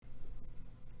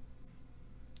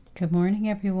Good morning,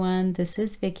 everyone. This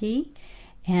is Vicki,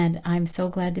 and I'm so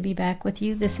glad to be back with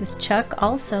you. This is Chuck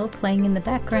also playing in the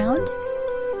background.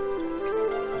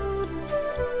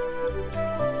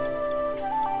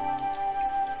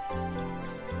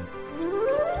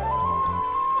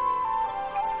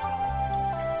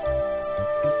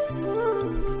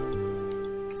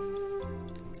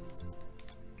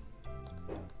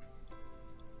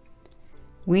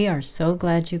 We are so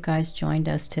glad you guys joined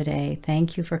us today.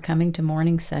 Thank you for coming to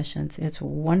morning sessions. It's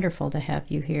wonderful to have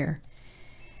you here.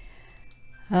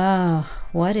 Oh,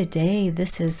 what a day.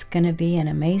 This is going to be an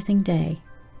amazing day.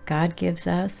 God gives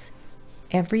us,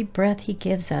 every breath He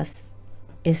gives us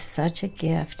is such a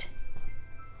gift.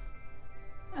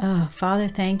 Oh, Father,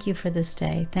 thank you for this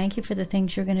day. Thank you for the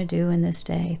things you're going to do in this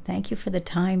day. Thank you for the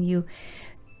time you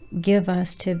give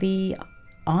us to be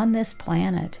on this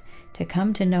planet, to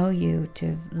come to know you,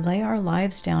 to lay our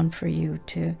lives down for you,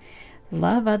 to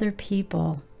love other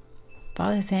people.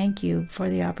 Father, thank you for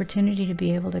the opportunity to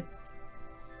be able to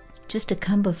just to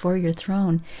come before your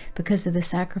throne because of the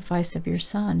sacrifice of your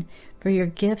Son, for your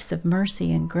gifts of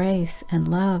mercy and grace and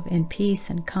love and peace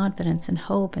and confidence and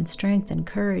hope and strength and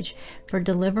courage, for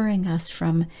delivering us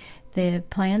from the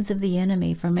plans of the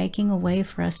enemy, for making a way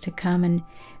for us to come and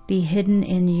be hidden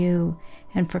in you,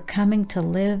 and for coming to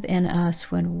live in us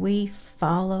when we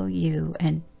follow you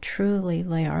and truly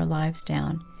lay our lives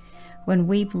down, when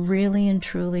we really and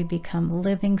truly become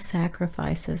living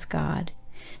sacrifices, God,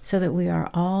 so that we are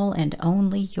all and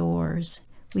only yours.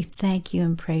 We thank you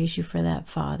and praise you for that,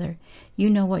 Father. You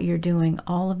know what you're doing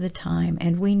all of the time,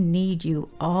 and we need you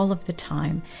all of the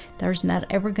time. There's not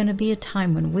ever going to be a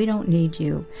time when we don't need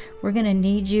you. We're going to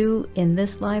need you in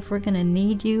this life. We're going to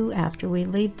need you after we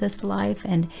leave this life,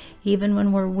 and even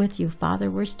when we're with you,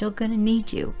 Father, we're still going to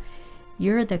need you.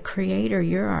 You're the Creator.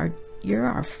 You're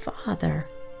our Father.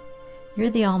 You're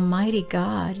the Almighty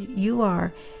God. You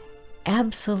are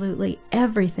absolutely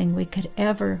everything we could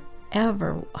ever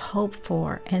hope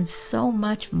for, and so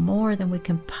much more than we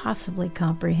can possibly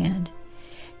comprehend.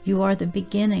 You are the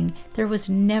beginning. There was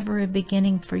never a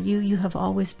beginning for you. You have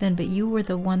always been, but you were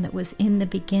the one that was in the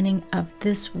beginning of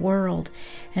this world.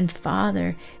 And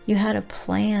Father, you had a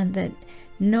plan that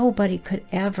nobody could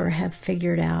ever have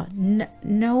figured out.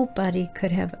 Nobody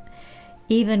could have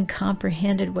even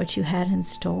comprehended what you had in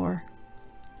store.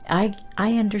 I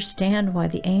understand why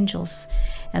the angels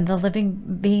and the living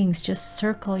beings just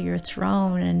circle your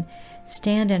throne and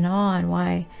stand in awe, and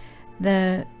why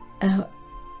the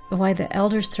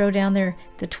elders throw down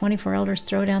the 24 elders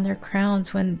throw down their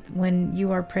crowns when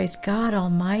you are praised. God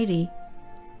Almighty,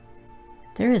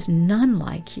 there is none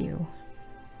like you.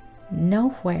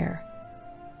 Nowhere.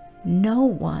 No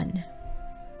one.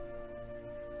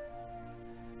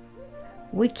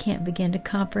 We can't begin to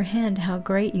comprehend how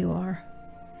great you are.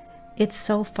 It's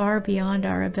so far beyond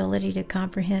our ability to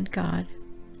comprehend, God.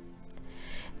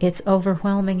 It's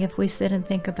overwhelming if we sit and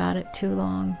think about it too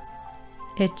long.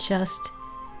 It just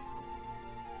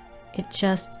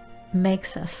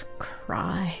makes us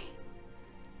cry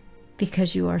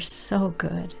because you are so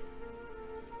good.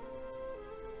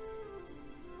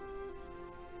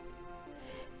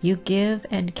 You give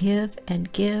and give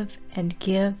and give and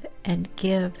give and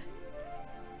give.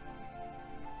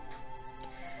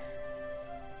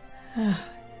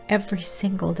 Every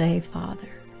single day, Father.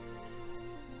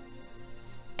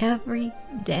 Every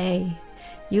day.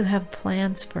 You have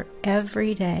plans for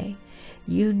every day.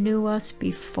 You knew us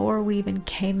before we even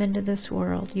came into this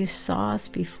world. You saw us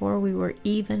before we were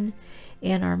even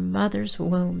in our mother's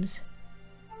wombs.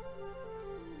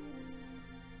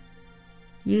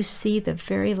 You see the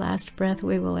very last breath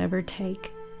we will ever take.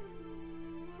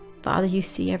 Father, you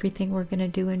see everything we're going to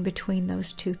do in between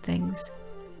those two things.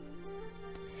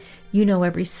 You know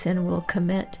every sin we'll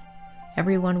commit,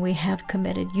 every one we have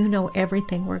committed. You know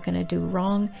everything we're going to do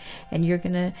wrong, and you're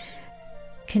going to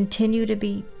continue to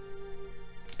be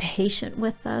patient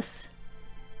with us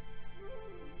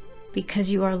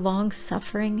because you are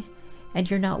long-suffering and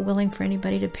you're not willing for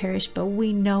anybody to perish. But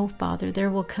we know, Father, there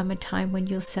will come a time when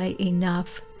you'll say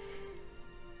enough.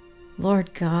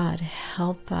 Lord God,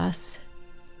 help us.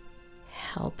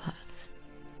 Help us.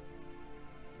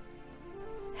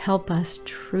 Help us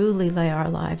truly lay our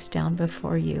lives down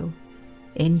before you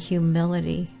in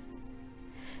humility,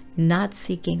 not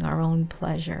seeking our own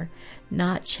pleasure,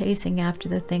 not chasing after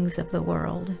the things of the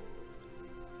world,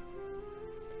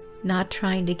 not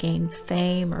trying to gain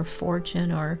fame or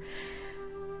fortune or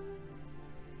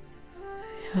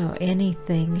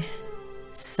anything,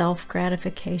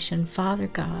 self-gratification. Father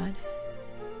God,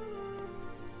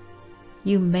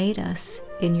 you made us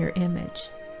in your image.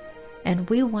 And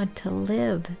we want to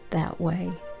live that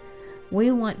way. We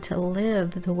want to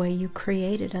live the way you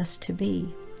created us to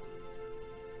be.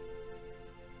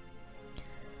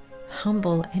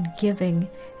 Humble and giving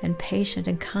and patient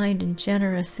and kind and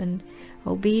generous and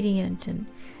obedient and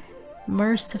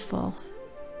merciful,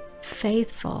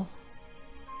 faithful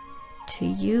to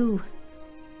you.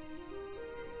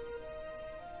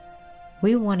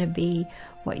 We want to be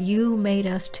what you made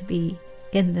us to be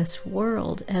in this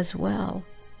world as well.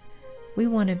 We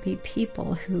want to be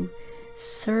people who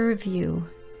serve you.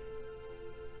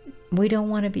 We don't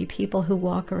want to be people who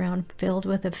walk around filled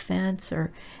with offense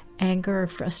or anger or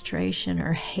frustration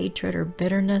or hatred or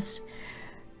bitterness.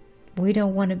 We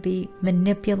don't want to be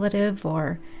manipulative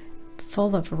or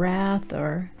full of wrath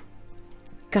or,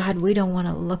 God, we don't want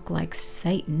to look like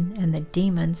Satan and the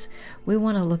demons. We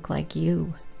want to look like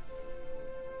you.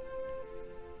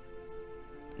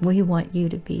 We want you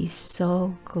to be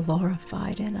so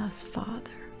glorified in us, Father,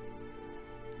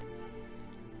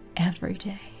 every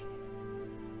day.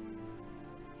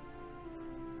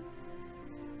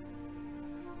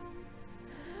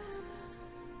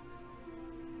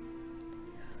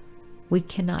 We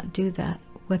cannot do that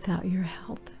without your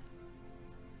help.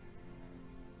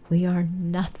 We are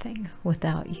nothing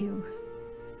without you.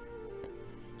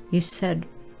 You said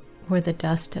we're the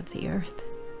dust of the earth.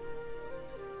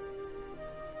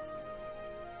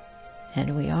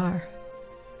 And we are.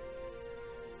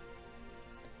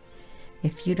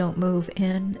 If you don't move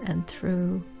in and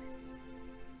through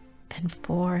and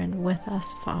for and with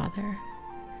us, Father,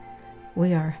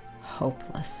 we are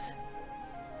hopeless.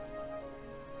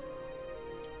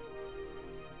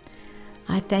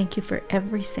 I thank you for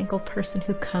every single person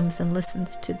who comes and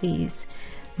listens to these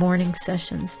morning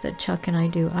sessions that Chuck and I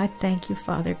do. I thank you,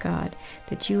 Father God,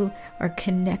 that you are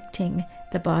connecting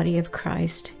the body of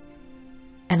Christ.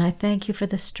 And I thank you for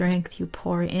the strength you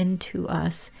pour into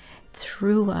us,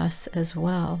 through us as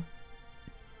well.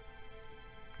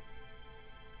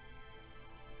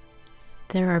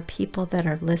 There are people that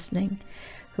are listening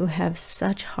who have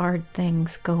such hard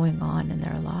things going on in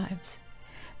their lives,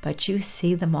 but you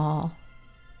see them all.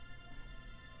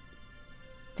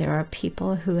 There are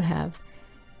people who have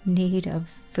need of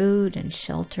food and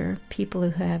shelter, people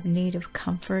who have need of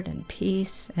comfort and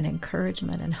peace and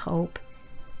encouragement and hope,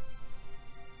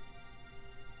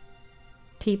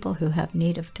 people who have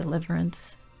need of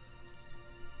deliverance,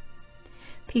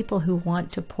 people who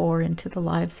want to pour into the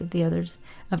lives of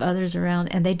others around,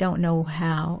 and they don't know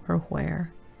how or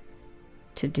where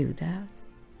to do that.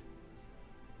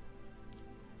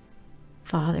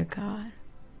 Father God,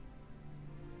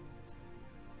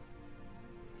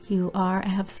 you are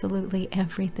absolutely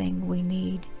everything we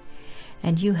need,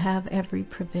 and you have every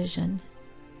provision.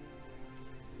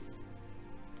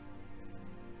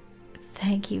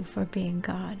 Thank you for being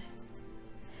God.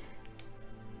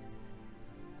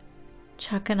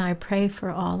 Chuck and I pray for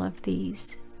all of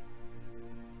these,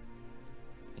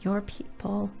 your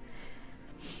people.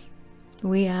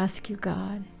 We ask you,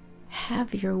 God,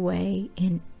 have your way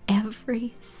in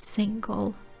every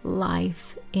single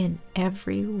life, in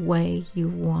every way you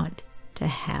want to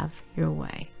have your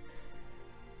way.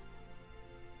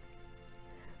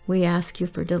 We ask you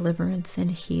for deliverance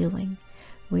and healing.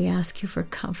 We ask you for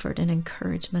comfort and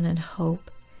encouragement and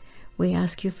hope. We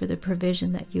ask you for the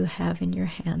provision that you have in your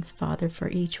hands, Father, for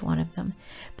each one of them.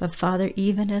 But Father,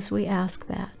 even as we ask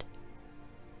that,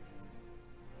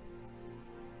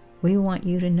 we want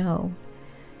you to know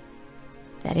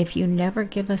that if you never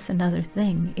give us another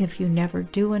thing, if you never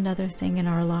do another thing in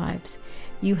our lives,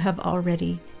 you have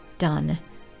already done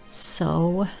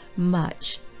so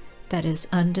much that is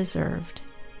undeserved.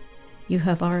 You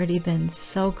have already been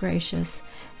so gracious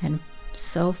and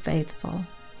so faithful.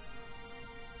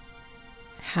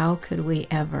 How could we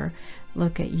ever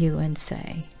look at you and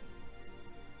say,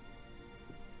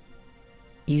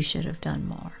 you should have done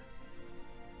more?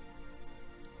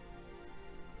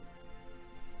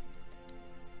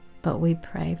 But we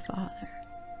pray, Father.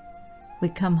 We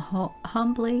come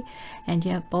humbly and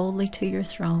yet boldly to your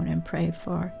throne and pray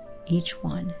for each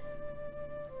one.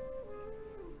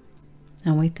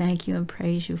 And we thank you and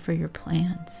praise you for your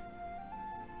plans.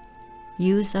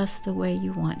 Use us the way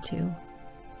you want to.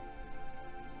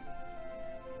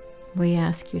 We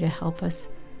ask you to help us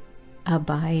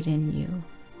abide in you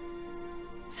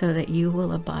so that you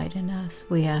will abide in us.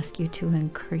 We ask you to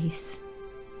increase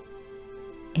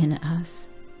in us.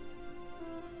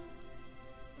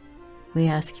 We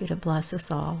ask you to bless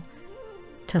us all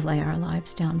to lay our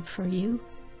lives down for you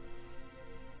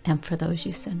and for those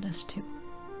you send us to.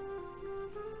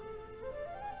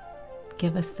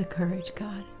 Give us the courage,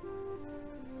 God.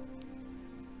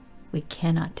 We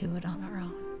cannot do it on our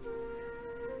own.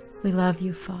 We love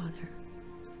you, Father.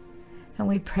 And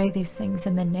we pray these things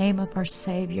in the name of our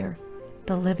Savior,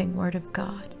 the living Word of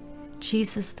God,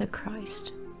 Jesus the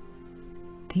Christ,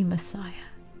 the Messiah.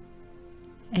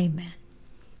 Amen.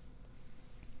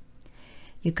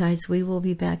 You guys, we will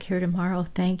be back here tomorrow.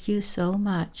 Thank you so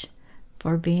much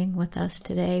for being with us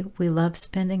today. We love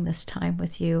spending this time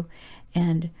with you,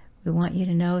 and we want you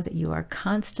to know that you are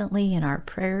constantly in our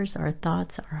prayers, our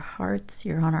thoughts, our hearts.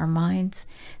 You're on our minds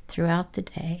throughout the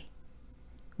day.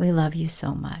 We love you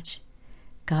so much.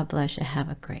 God bless you. Have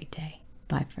a great day.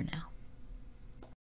 Bye for now.